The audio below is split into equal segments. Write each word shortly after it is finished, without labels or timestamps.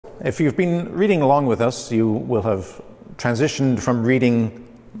if you've been reading along with us, you will have transitioned from reading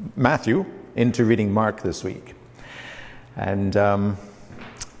Matthew into reading Mark this week. And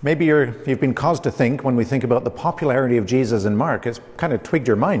maybe you've been caused to think, when we think about the popularity of Jesus in Mark, it's kind of twigged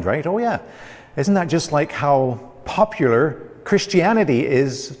your mind, right? Oh yeah, isn't that just like how popular Christianity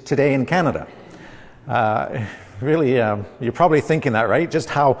is today in Canada? Really, you're probably thinking that, right? Just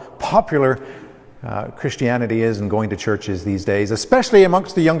how popular Christianity is and going to churches these days, especially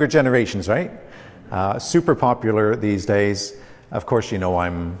amongst the younger generations, right? Super popular these days. Of course, you know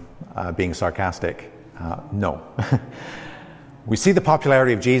I'm being sarcastic. No. We see the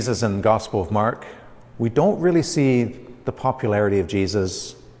popularity of Jesus in the Gospel of Mark. We don't really see the popularity of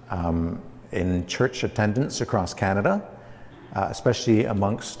Jesus in church attendance across Canada, especially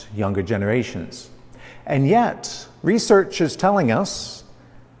amongst younger generations. And yet, research is telling us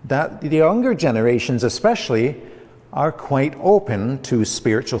that the younger generations especially are quite open to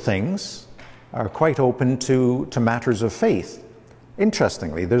spiritual things, are quite open to matters of faith.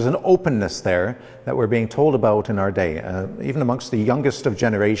 Interestingly, there's an openness there that we're being told about in our day, even amongst the youngest of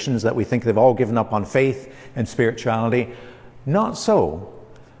generations, that we think they've all given up on faith and spirituality. Not so.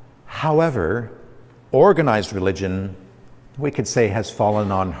 However, organized religion, we could say, has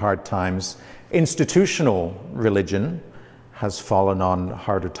fallen on hard times. Institutional religion has fallen on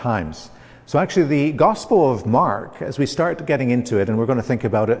harder times. So actually the Gospel of Mark, as we start getting into it, and we're going to think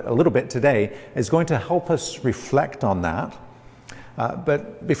about it a little bit today, is going to help us reflect on that.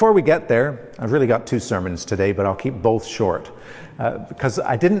 But before we get there, I've really got two sermons today, but I'll keep both short. Because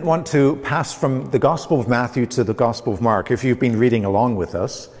I didn't want to pass from the Gospel of Matthew to the Gospel of Mark. If you've been reading along with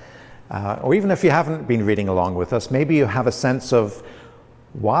us, or even if you haven't been reading along with us, maybe you have a sense of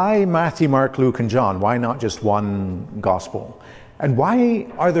why Matthew, Mark, Luke, and John? Why not just one gospel? And why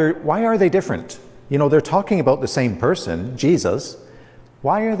are they different? You know, they're talking about the same person, Jesus.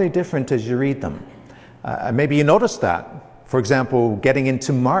 Why are they different as you read them? Maybe you noticed that. For example, getting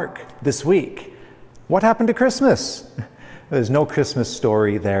into Mark this week. What happened to Christmas? There's no Christmas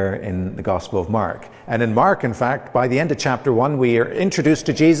story there in the Gospel of Mark. And in Mark, in fact, by the end of chapter 1, we are introduced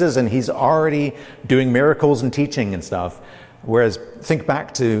to Jesus and he's already doing miracles and teaching and stuff. Whereas think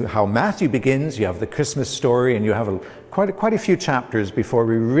back to how Matthew begins, you have the Christmas story and you have quite a few chapters before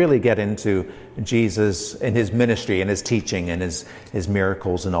we really get into Jesus and his ministry and his teaching and his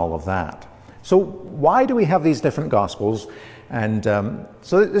miracles and all of that. So why do we have these different Gospels? And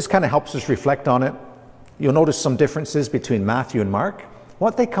so this kind of helps us reflect on it. You'll notice some differences between Matthew and Mark.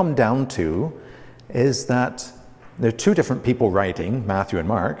 What they come down to is that they're two different people writing, Matthew and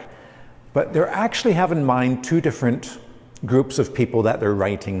Mark, but they're actually have in mind two different groups of people that they're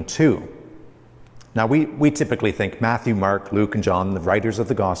writing to. Now we typically think Matthew, Mark, Luke, and John, the writers of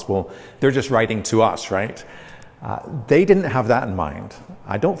the gospel, they're just writing to us, right? They didn't have that in mind.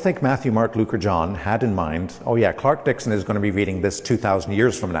 I don't think Matthew, Mark, Luke, or John had in mind, oh yeah, Clark Dixon is going to be reading this 2,000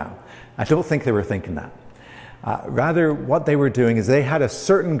 years from now. I don't think they were thinking that. Rather, what they were doing is they had a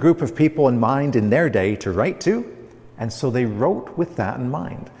certain group of people in mind in their day to write to, and so they wrote with that in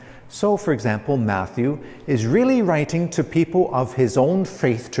mind. So, for example, Matthew is really writing to people of his own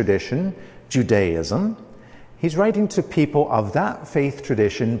faith tradition, Judaism. He's writing to people of that faith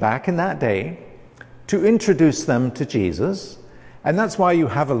tradition back in that day to introduce them to Jesus. And that's why you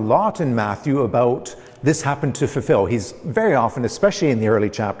have a lot in Matthew about this happened to fulfill. He's very often, especially in the early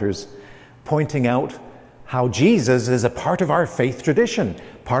chapters, pointing out how Jesus is a part of our faith tradition,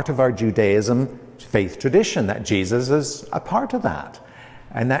 part of our Judaism faith tradition, that Jesus is a part of that.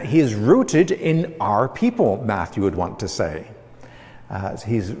 And that he is rooted in our people, Matthew would want to say.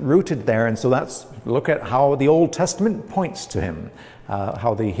 He's rooted there, and so look at how the Old Testament points to him,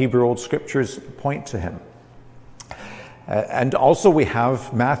 how the Hebrew Old Scriptures point to him. And also we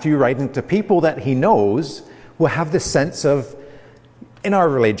have Matthew writing to people that he knows will have this sense of, in our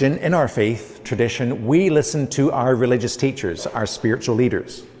religion, in our faith tradition, we listen to our religious teachers, our spiritual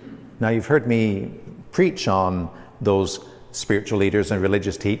leaders. Now you've heard me preach on those spiritual leaders and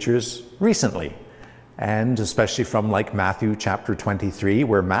religious teachers recently, and especially from like Matthew chapter 23,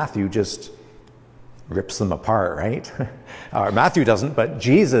 where Matthew just rips them apart, right? Or Matthew doesn't, but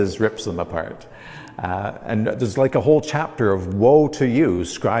Jesus rips them apart. And there's like a whole chapter of woe to you,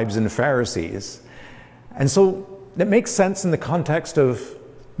 scribes and Pharisees. And so it makes sense in the context of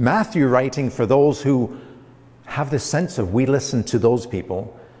Matthew writing for those who have this sense of we listen to those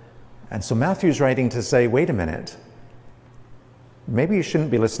people. And so Matthew's writing to say, wait a minute, maybe you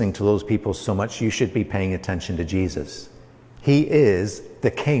shouldn't be listening to those people so much, you should be paying attention to Jesus. He is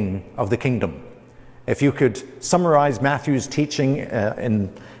the King of the kingdom. If you could summarize Matthew's teaching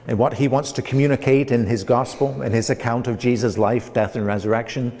in what he wants to communicate in his gospel, in his account of Jesus' life, death, and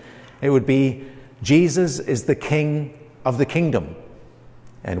resurrection, it would be, Jesus is the King of the kingdom.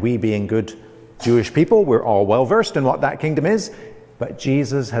 And we, being good Jewish people, we're all well versed in what that kingdom is, but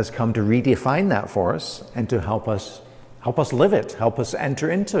Jesus has come to redefine that for us and to help us live it, help us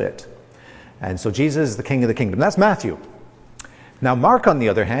enter into it. And so Jesus is the King of the kingdom. That's Matthew. Now Mark, on the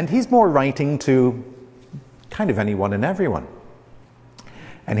other hand, he's more writing to kind of anyone and everyone.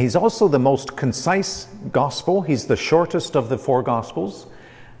 And he's also the most concise gospel. He's the shortest of the four gospels.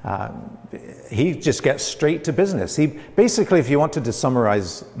 He just gets straight to business. He basically, if you wanted to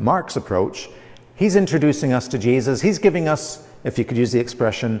summarize Mark's approach, he's introducing us to Jesus. He's giving us, if you could use the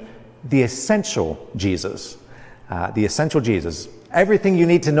expression, the essential Jesus. The essential Jesus. Everything you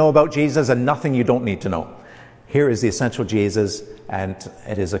need to know about Jesus and nothing you don't need to know. Here is the essential Jesus, and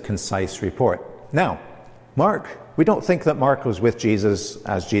it is a concise report. Now, Mark, we don't think that Mark was with Jesus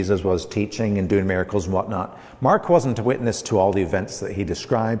as Jesus was teaching and doing miracles and whatnot. Mark wasn't a witness to all the events that he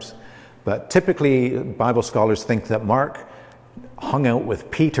describes, but typically Bible scholars think that Mark hung out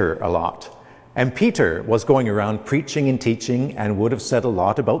with Peter a lot. And Peter was going around preaching and teaching and would have said a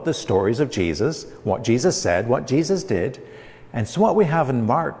lot about the stories of Jesus, what Jesus said, what Jesus did. And so what we have in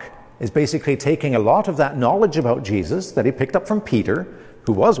Mark is basically taking a lot of that knowledge about Jesus that he picked up from Peter,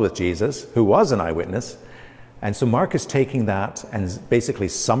 who was with Jesus, who was an eyewitness. And so Mark is taking that and basically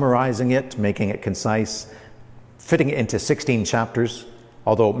summarizing it, making it concise, fitting it into 16 chapters.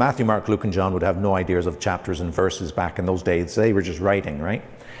 Although Matthew, Mark, Luke, and John would have no ideas of chapters and verses back in those days. They were just writing, right?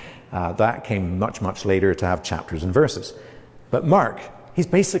 That came much, much later to have chapters and verses. But Mark, he's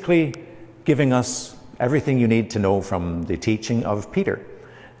basically giving us everything you need to know from the teaching of Peter.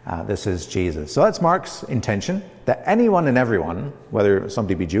 This is Jesus. So that's Mark's intention, that anyone and everyone, whether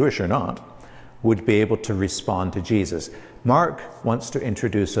somebody be Jewish or not, would be able to respond to Jesus. Mark wants to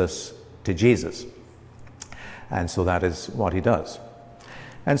introduce us to Jesus. And so that is what he does.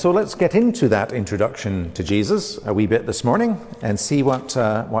 And so let's get into that introduction to Jesus a wee bit this morning and see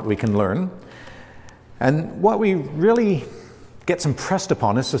what we can learn. And what we really gets impressed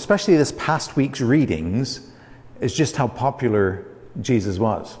upon us, especially this past week's readings, is just how popular Jesus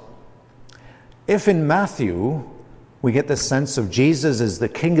was. If in Matthew we get this sense of Jesus as the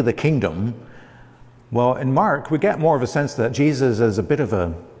King of the kingdom, well, in Mark we get more of a sense that Jesus is a bit of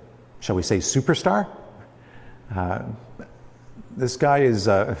a, shall we say, superstar. This guy is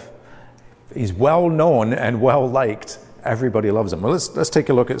he's well known and well liked. Everybody loves him. Well, let's take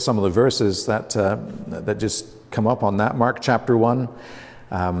a look at some of the verses that just come up on that. Mark chapter 1.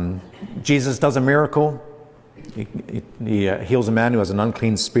 Jesus does a miracle. He heals a man who has an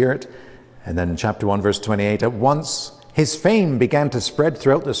unclean spirit. And then in chapter 1, verse 28, at once his fame began to spread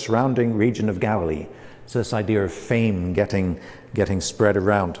throughout the surrounding region of Galilee. So this idea of fame getting spread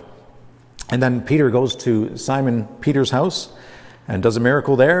around. And then Peter goes to Simon Peter's house and does a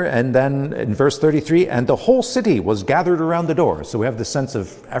miracle there. And then in verse 33, and the whole city was gathered around the door. So we have the sense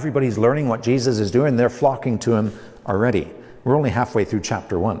of everybody's learning what Jesus is doing. They're flocking to him already. We're only halfway through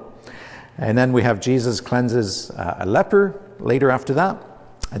chapter 1. And then we have Jesus cleanses a leper later after that.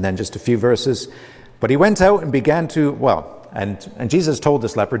 And then just a few verses. But he went out and began to, and Jesus told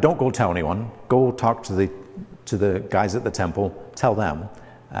this leper, don't go tell anyone. Go talk to the guys at the temple. Tell them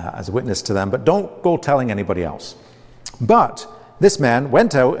as a witness to them. But don't go telling anybody else. But this man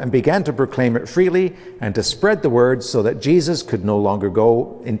went out and began to proclaim it freely and to spread the word so that Jesus could no longer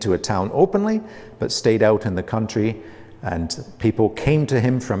go into a town openly, but stayed out in the country. And people came to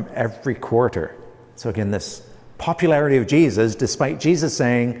him from every quarter. So again, this popularity of Jesus, despite Jesus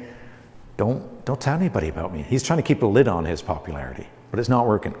saying, don't tell anybody about me. He's trying to keep a lid on his popularity, but it's not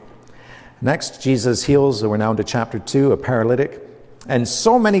working. Next, Jesus heals, we're now into chapter 2, a paralytic. And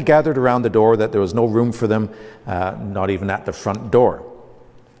so many gathered around the door that there was no room for them, not even at the front door.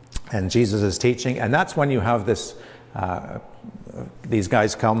 And Jesus is teaching, and that's when you have this, these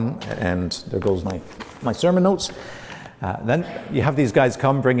guys come, and there goes my sermon notes. Then you have these guys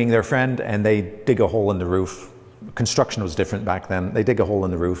come bringing their friend, and they dig a hole in the roof. Construction was different back then. They dig a hole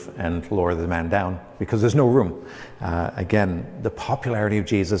in the roof and lower the man down because there's no room. Again, the popularity of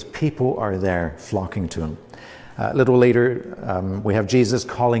Jesus, people are there flocking to him. A little later, we have Jesus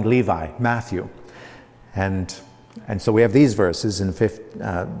calling Levi, Matthew. And so we have these verses in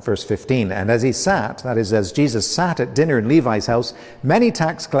verse 15. And as he sat, that is, as Jesus sat at dinner in Levi's house, many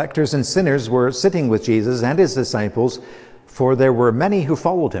tax collectors and sinners were sitting with Jesus and his disciples, for there were many who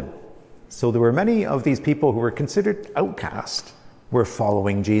followed him. So there were many of these people who were considered outcast were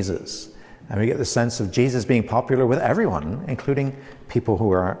following Jesus. And we get the sense of Jesus being popular with everyone, including people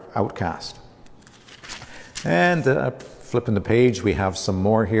who are outcast. And flipping the page, we have some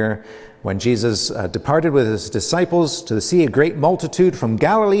more here. When Jesus departed with his disciples to the sea, a great multitude from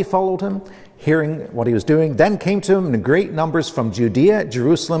Galilee followed him, hearing what he was doing. Then came to him in great numbers from Judea,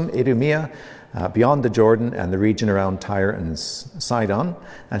 Jerusalem, Idumea, beyond the Jordan, and the region around Tyre and Sidon.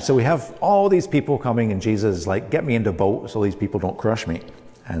 And so we have all these people coming, and Jesus is like, get me into a boat so these people don't crush me.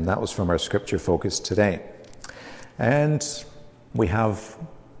 And that was from our scripture focus today. And we have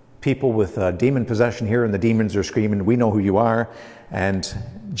people with demon possession here, and the demons are screaming, we know who you are. And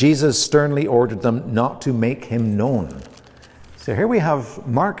Jesus sternly ordered them not to make him known. So here we have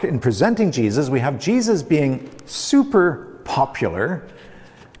Mark in presenting Jesus. We have Jesus being super popular,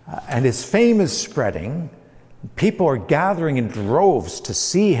 and his fame is spreading. People are gathering in droves to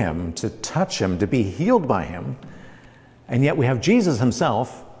see him, to touch him, to be healed by him. And yet we have Jesus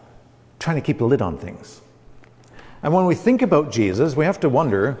himself trying to keep a lid on things. And when we think about Jesus, we have to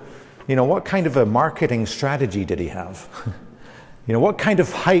wonder, what kind of a marketing strategy did he have? What kind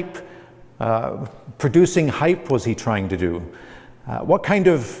of hype, producing hype was he trying to do? What kind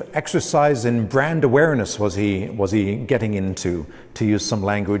of exercise in brand awareness was he getting into, to use some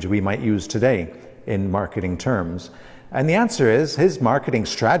language we might use today in marketing terms? And the answer is, his marketing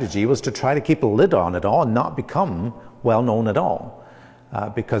strategy was to try to keep a lid on it all and not become well known at all.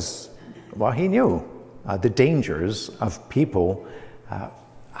 Because, he knew the dangers of people,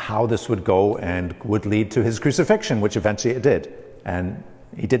 how this would go and would lead to his crucifixion, which eventually it did. And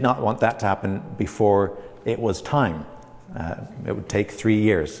he did not want that to happen before it was time. It would take 3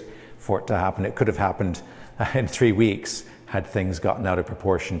 years for it to happen. It could have happened in 3 weeks had things gotten out of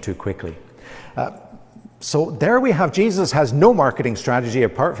proportion too quickly. So there we have Jesus has no marketing strategy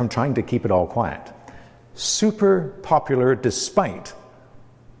apart from trying to keep it all quiet. Super popular despite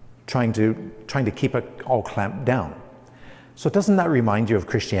trying to keep it all clamped down. So doesn't that remind you of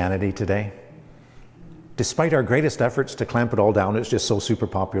Christianity today? Despite our greatest efforts to clamp it all down, it's just so super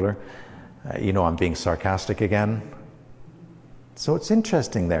popular. I'm being sarcastic again. So it's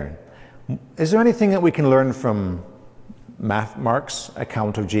interesting there. Is there anything that we can learn from Mark's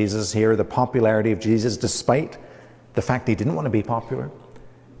account of Jesus here, the popularity of Jesus, despite the fact he didn't want to be popular?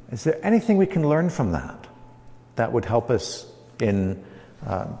 Is there anything we can learn from that would help us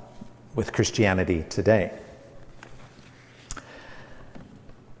with Christianity today?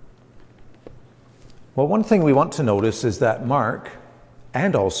 Well, one thing we want to notice is that Mark,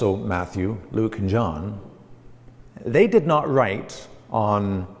 and also Matthew, Luke, and John, they did not write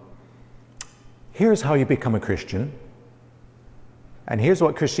on, here's how you become a Christian, and here's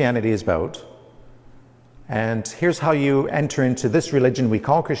what Christianity is about, and here's how you enter into this religion we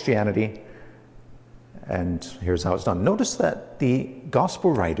call Christianity, and here's how it's done. Notice that the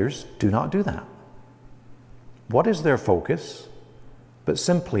gospel writers do not do that. What is their focus? But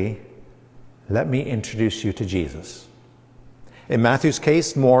simply, let me introduce you to Jesus. In Matthew's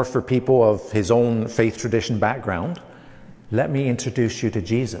case, more for people of his own faith tradition background, let me introduce you to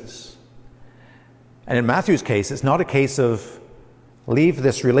Jesus. And in Matthew's case, it's not a case of leave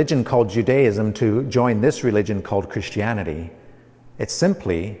this religion called Judaism to join this religion called Christianity. It's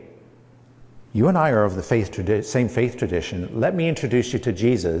simply, you and I are of the same faith tradition. Let me introduce you to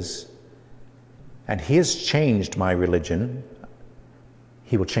Jesus, and he has changed my religion.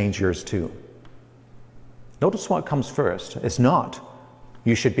 He will change yours too. Notice what comes first. It's not,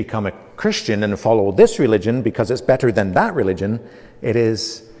 you should become a Christian and follow this religion because it's better than that religion. It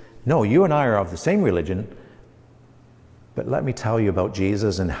is, no, you and I are of the same religion, but let me tell you about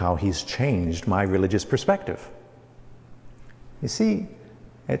Jesus and how he's changed my religious perspective. You see,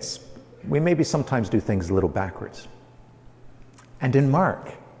 we maybe sometimes do things a little backwards. And in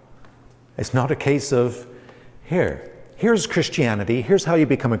Mark, it's not a case of, here's Christianity, here's how you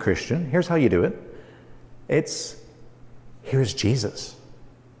become a Christian, here's how you do it. It's, here's Jesus.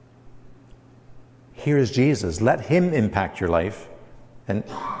 Here's Jesus. Let him impact your life. And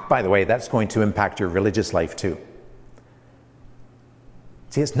by the way, that's going to impact your religious life too.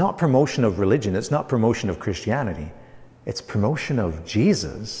 See, it's not promotion of religion. It's not promotion of Christianity. It's promotion of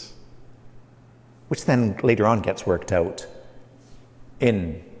Jesus, which then later on gets worked out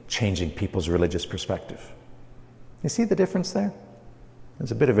in changing people's religious perspective. You see the difference there?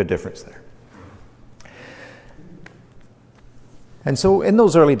 There's a bit of a difference there. And so in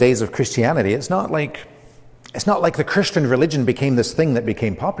those early days of Christianity, it's not like the Christian religion became this thing that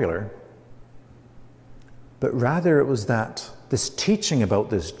became popular, but rather it was this teaching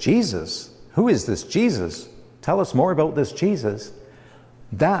about this Jesus. Who is this Jesus? Tell us more about this Jesus.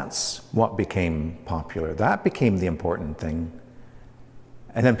 That's what became popular. That became the important thing.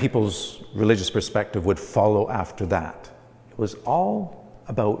 And then people's religious perspective would follow after that. It was all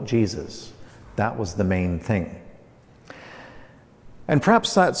about Jesus. That was the main thing. And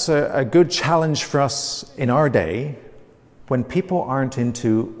perhaps that's a good challenge for us in our day when people aren't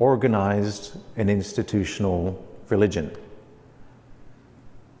into organized and institutional religion.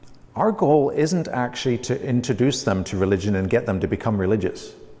 Our goal isn't actually to introduce them to religion and get them to become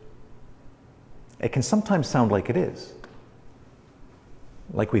religious. It can sometimes sound like it is.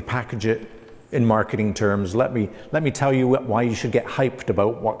 Like we package it in marketing terms. Let me tell you why you should get hyped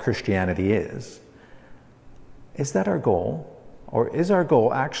about what Christianity is. Is that our goal? Or is our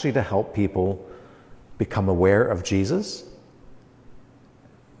goal actually to help people become aware of Jesus?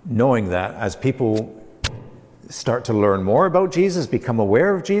 Knowing that as people start to learn more about Jesus, become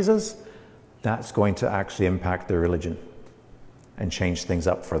aware of Jesus, that's going to actually impact their religion and change things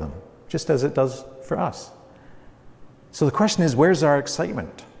up for them, just as it does for us. So the question is, where's our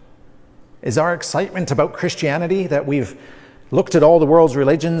excitement? Is our excitement about Christianity that we've looked at all the world's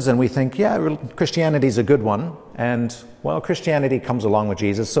religions and we think, yeah, Christianity is a good one, and, well, Christianity comes along with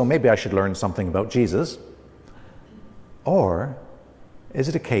Jesus, so maybe I should learn something about Jesus? Or is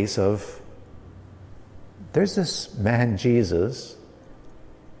it a case of, there's this man Jesus,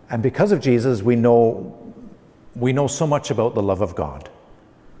 and because of Jesus we know so much about the love of God.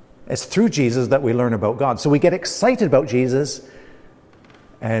 It's through Jesus that we learn about God. So we get excited about Jesus,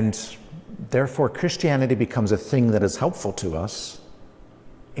 and therefore Christianity becomes a thing that is helpful to us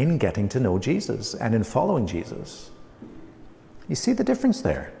in getting to know Jesus and in following Jesus. You see the difference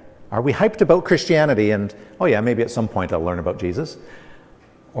there? Are we hyped about Christianity and, oh yeah, maybe at some point I'll learn about Jesus?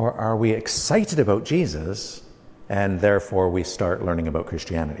 Or are we excited about Jesus and therefore we start learning about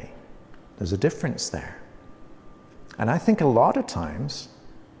Christianity? There's a difference there. And I think a lot of times,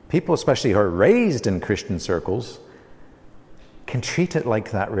 people especially who are raised in Christian circles can treat it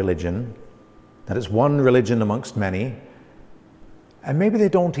like that religion, that it's one religion amongst many, and maybe they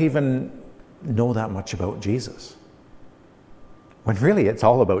don't even know that much about Jesus. When really it's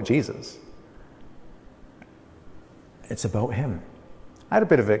all about Jesus. It's about Him. I had a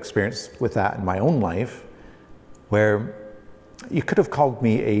bit of experience with that in my own life, where you could have called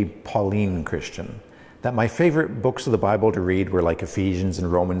me a Pauline Christian. That my favorite books of the Bible to read were like Ephesians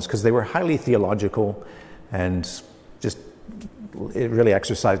and Romans, because they were highly theological and just, it really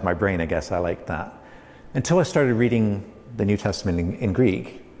exercised my brain, I guess. I liked that. Until I started reading the New Testament in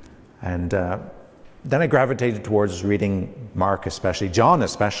Greek. And then I gravitated towards reading Mark especially, John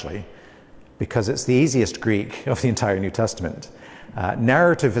especially, because it's the easiest Greek of the entire New Testament.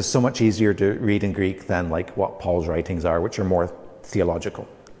 Narrative is so much easier to read in Greek than like what Paul's writings are, which are more theological.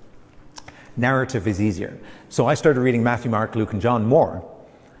 Narrative is easier. So I started reading Matthew, Mark, Luke, and John more.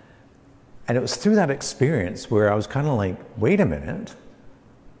 And it was through that experience where I was kind of like, wait a minute,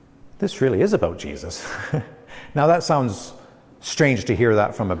 this really is about Jesus. Now that sounds strange to hear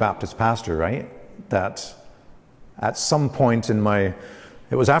that from a Baptist pastor, right? That at some point in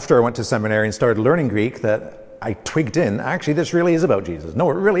it was after I went to seminary and started learning Greek that I twigged in, actually this really is about Jesus. No,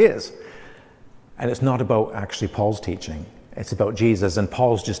 it really is. And it's not about actually Paul's teaching. It's about Jesus, and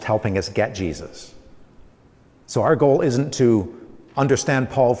Paul's just helping us get Jesus. So our goal isn't to understand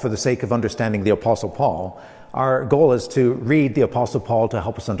Paul for the sake of understanding the Apostle Paul. Our goal is to read the Apostle Paul to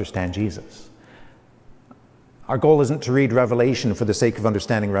help us understand Jesus. Our goal isn't to read Revelation for the sake of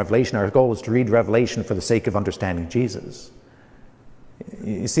understanding Revelation. Our goal is to read Revelation for the sake of understanding Jesus.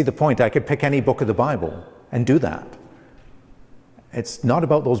 You see the point? I could pick any book of the Bible and do that. It's not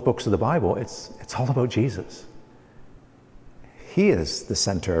about those books of the Bible. It's all about Jesus. He is the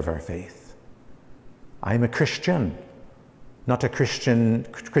center of our faith. I'm a Christian, not a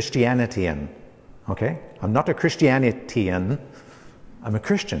Christianitian. Okay? I'm not a Christianitian. I'm a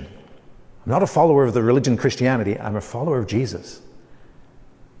Christian. I'm not a follower of the religion Christianity. I'm a follower of Jesus.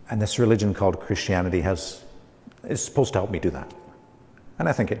 And this religion called Christianity is supposed to help me do that. And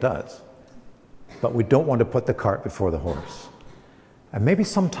I think it does. But we don't want to put the cart before the horse. And maybe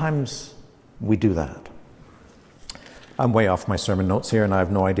sometimes we do that. I'm way off my sermon notes here, and I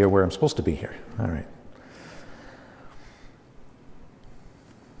have no idea where I'm supposed to be here. All right.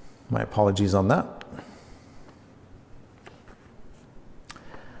 My apologies on that.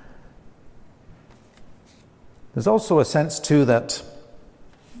 There's also a sense, too, that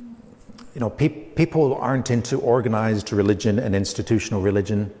people aren't into organized religion and institutional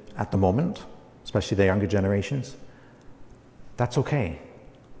religion at the moment, especially the younger generations. That's okay,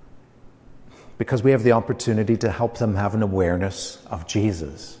 because we have the opportunity to help them have an awareness of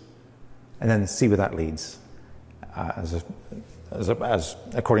Jesus, and then see where that leads, as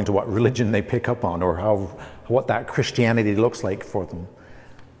according to what religion they pick up on, or what that Christianity looks like for them.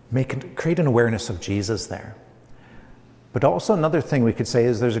 Create an awareness of Jesus there. But also another thing we could say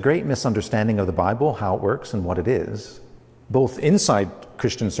is there's a great misunderstanding of the Bible, how it works and what it is, both inside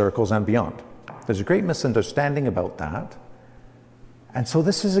Christian circles and beyond. There's a great misunderstanding about that. And so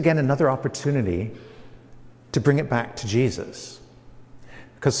this is again another opportunity to bring it back to Jesus.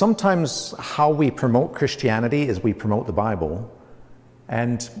 Because sometimes how we promote Christianity is we promote the Bible,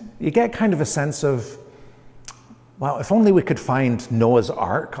 and you get kind of a sense of, well, if only we could find Noah's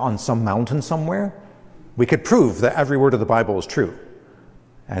Ark on some mountain somewhere, we could prove that every word of the Bible is true,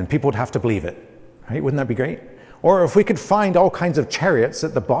 and people would have to believe it, right? Wouldn't that be great? Or if we could find all kinds of chariots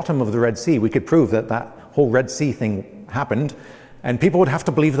at the bottom of the Red Sea, we could prove that that whole Red Sea thing happened, and people would have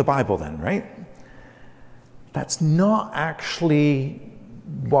to believe the Bible then, right? That's not actually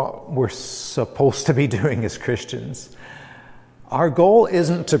what we're supposed to be doing as Christians. Our goal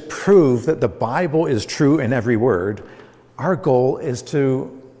isn't to prove that the Bible is true in every word. Our goal is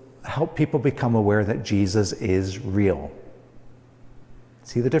to help people become aware that Jesus is real.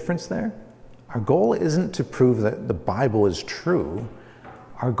 See the difference there? Our goal isn't to prove that the Bible is true.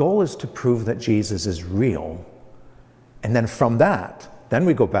 Our goal is to prove that Jesus is real. And then from that, then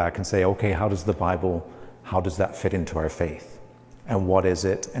we go back and say, okay, how does the Bible, how does that fit into our faith? And what is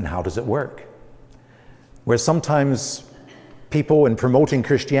it and how does it work? Where sometimes people in promoting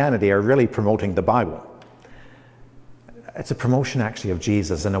Christianity are really promoting the Bible. It's a promotion actually of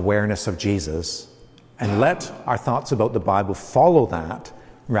Jesus, an awareness of Jesus, and let our thoughts about the Bible follow that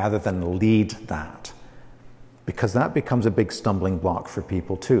rather than lead that, because that becomes a big stumbling block for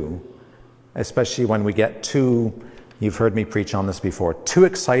people too, especially when we get too, you've heard me preach on this before, too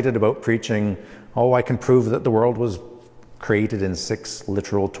excited about preaching, oh, I can prove that the world was created in 6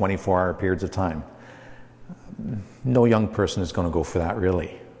 literal 24-hour periods of time. No young person is going to go for that,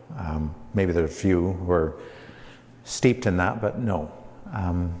 really. Maybe there are a few who are steeped in that, but no.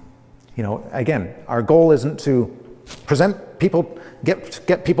 You know, again, our goal isn't to present people,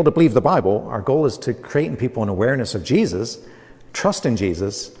 get people to believe the Bible. Our goal is to create in people an awareness of Jesus, trust in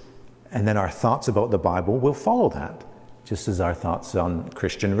Jesus, and then our thoughts about the Bible will follow that, just as our thoughts on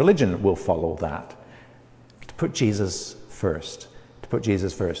Christian religion will follow that. To put Jesus first. To put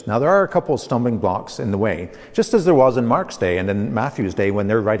Jesus first. Now, there are a couple of stumbling blocks in the way, just as there was in Mark's day and in Matthew's day when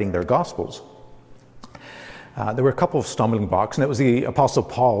they're writing their Gospels. There were a couple of stumbling blocks, and it was the Apostle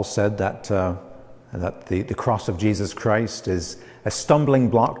Paul said that the cross of Jesus Christ is a stumbling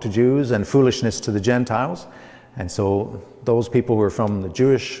block to Jews and foolishness to the Gentiles. And so those people who are from the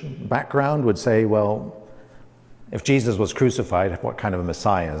Jewish background would say, well, if Jesus was crucified, what kind of a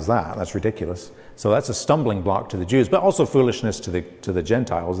Messiah is that? That's ridiculous. So that's a stumbling block to the Jews, but also foolishness to the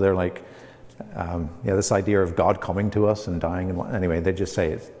Gentiles. They're like, this idea of God coming to us and dying. And anyway, they just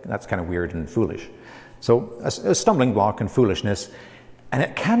say that's kind of weird and foolish. So a stumbling block and foolishness. And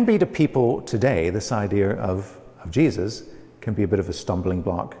it can be to people today, this idea of Jesus can be a bit of a stumbling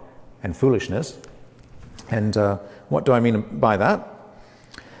block and foolishness. And what do I mean by that?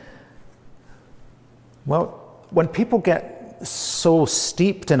 Well, when people get so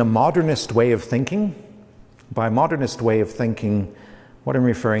steeped in a modernist way of thinking, by modernist way of thinking, what I'm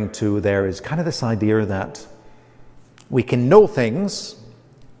referring to there is kind of this idea that we can know things,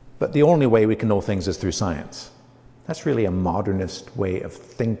 but the only way we can know things is through science. That's really a modernist way of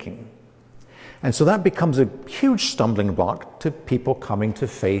thinking. And so that becomes a huge stumbling block to people coming to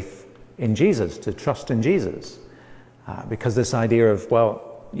faith in Jesus, to trust in Jesus. Because this idea of,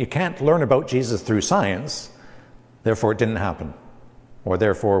 well, you can't learn about Jesus through science, therefore it didn't happen, or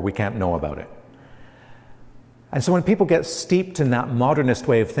therefore we can't know about it. And so when people get steeped in that modernist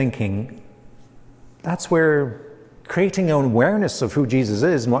way of thinking, that's where creating an awareness of who Jesus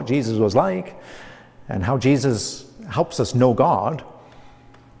is and what Jesus was like, and how Jesus helps us know God,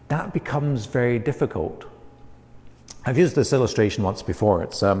 that becomes very difficult. I've used this illustration once before.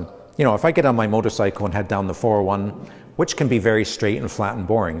 It's, if I get on my motorcycle and head down the 401, which can be very straight and flat and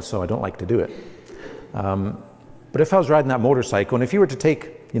boring, so I don't like to do it. But if I was riding that motorcycle, and if you were to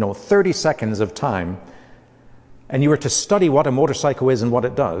take, 30 seconds of time, and you were to study what a motorcycle is and what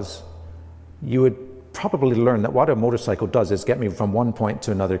it does, you would probably learn that what a motorcycle does is get me from one point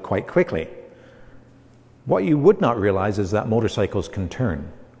to another quite quickly. What you would not realize is that motorcycles can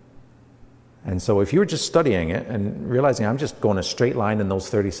turn. And so if you were just studying it and realizing I'm just going a straight line in those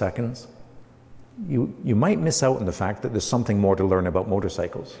 30 seconds, you might miss out on the fact that there's something more to learn about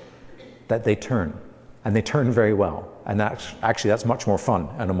motorcycles, that they turn, and they turn very well. And that's much more fun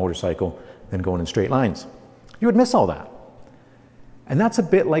on a motorcycle than going in straight lines. You would miss all that. And that's a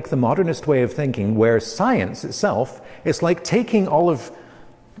bit like the modernist way of thinking, where science itself is like taking all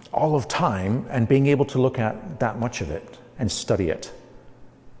of time and being able to look at that much of it and study it.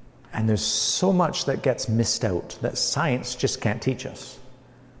 And there's so much that gets missed out that science just can't teach us.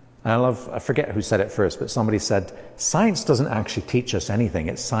 And I forget who said it first, but somebody said, science doesn't actually teach us anything.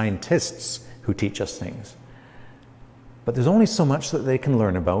 It's scientists who teach us things. But there's only so much that they can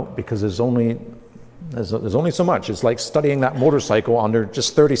learn about, because there's only so much. It's like studying that motorcycle under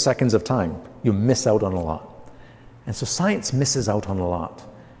just 30 seconds of time. You miss out on a lot. And so science misses out on a lot.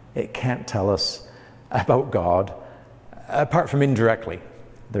 It can't tell us about God, apart from indirectly.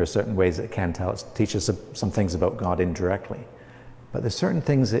 There are certain ways it can teach us some things about God indirectly. But there's certain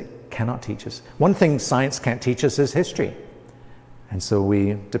things it cannot teach us. One thing science can't teach us is history. And so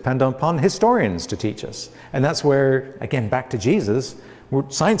we depend upon historians to teach us. And that's where, again, back to Jesus,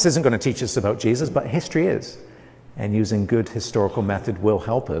 science isn't going to teach us about Jesus, but history is. And using good historical method will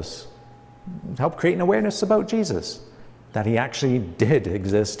help create an awareness about Jesus, that he actually did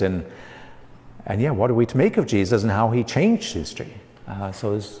exist, and yeah, what are we to make of Jesus and how he changed history?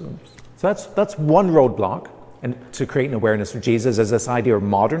 So that's one roadblock, and to create an awareness of Jesus, is this idea of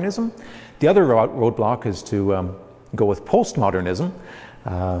modernism. The other roadblock is to go with postmodernism,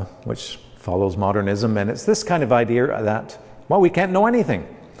 which follows modernism, and it's this kind of idea that, well, we can't know anything.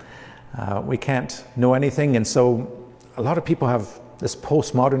 We can't know anything, and so a lot of people have this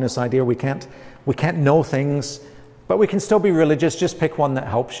postmodernist idea. We can't know things, but we can still be religious. Just pick one that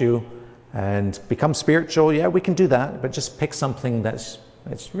helps you and become spiritual. Yeah, we can do that, but just pick something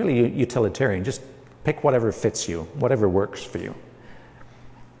it's really utilitarian. Just pick whatever fits you, whatever works for you.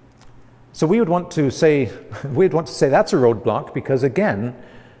 So we would want to say that's a roadblock, because again,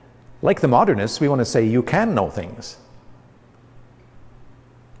 like the modernists, we want to say you can know things.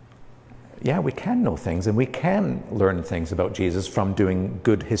 Yeah, we can know things, and we can learn things about Jesus from doing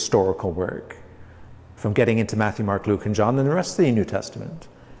good historical work, from getting into Matthew, Mark, Luke, and John, and the rest of the New Testament.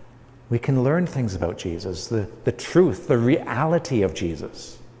 We can learn things about Jesus, the truth, the reality of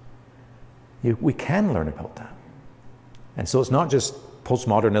Jesus. We can learn about that. And so it's not just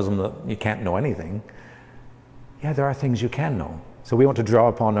postmodernism that you can't know anything. Yeah, there are things you can know. So we want to draw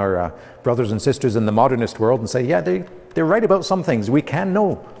upon our brothers and sisters in the modernist world and say, yeah, they're right about some things. We can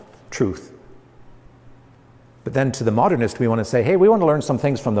know truth. But then to the modernist, we want to say, hey, we want to learn some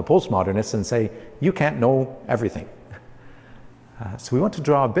things from the postmodernists and say, you can't know everything. So we want to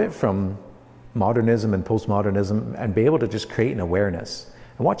draw a bit from modernism and postmodernism and be able to just create an awareness.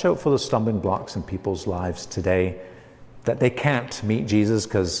 And watch out for the stumbling blocks in people's lives today, that they can't meet Jesus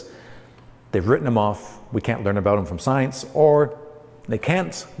because they've written him off. We can't learn about him from science, or they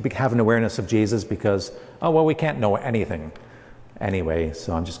can't have an awareness of Jesus because, oh, well, we can't know anything anyway,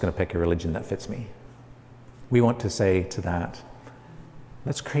 so I'm just going to pick a religion that fits me. We want to say to that,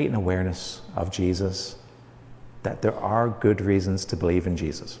 let's create an awareness of Jesus, that there are good reasons to believe in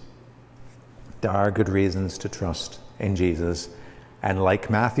Jesus. There are good reasons to trust in Jesus. And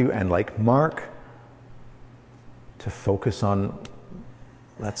like Matthew and like Mark, to focus on,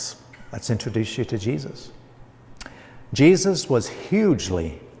 let's introduce you to Jesus. Jesus was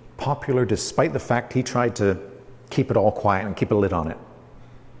hugely popular despite the fact he tried to keep it all quiet and keep a lid on it.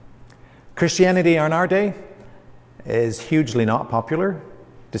 Christianity in our day is hugely not popular,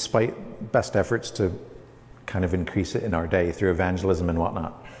 despite best efforts to kind of increase it in our day through evangelism and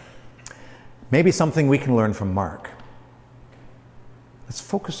whatnot. Maybe something we can learn from Mark. Let's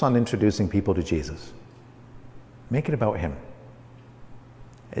focus on introducing people to Jesus. Make it about him.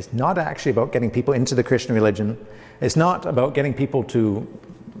 It's not actually about getting people into the Christian religion. It's not about getting people to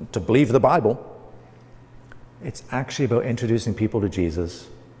believe the Bible. It's actually about introducing people to Jesus.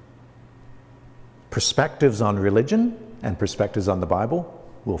 Perspectives on religion and perspectives on the Bible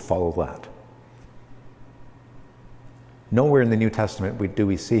will follow that. Nowhere in the New Testament do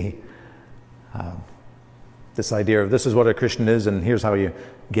we see this idea of this is what a Christian is and here's how you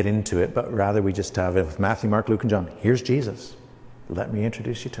get into it, but rather we just have it with Matthew, Mark, Luke, and John. Here's Jesus. Let me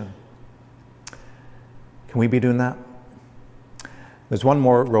introduce you to him. Can we be doing that? There's one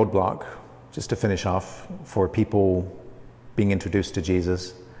more roadblock, just to finish off, for people being introduced to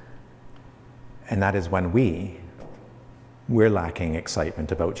Jesus, and that is when we're lacking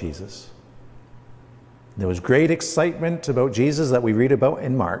excitement about Jesus. There was great excitement about Jesus that we read about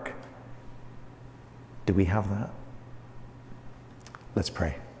in Mark. Do we have that? Let's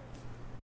pray.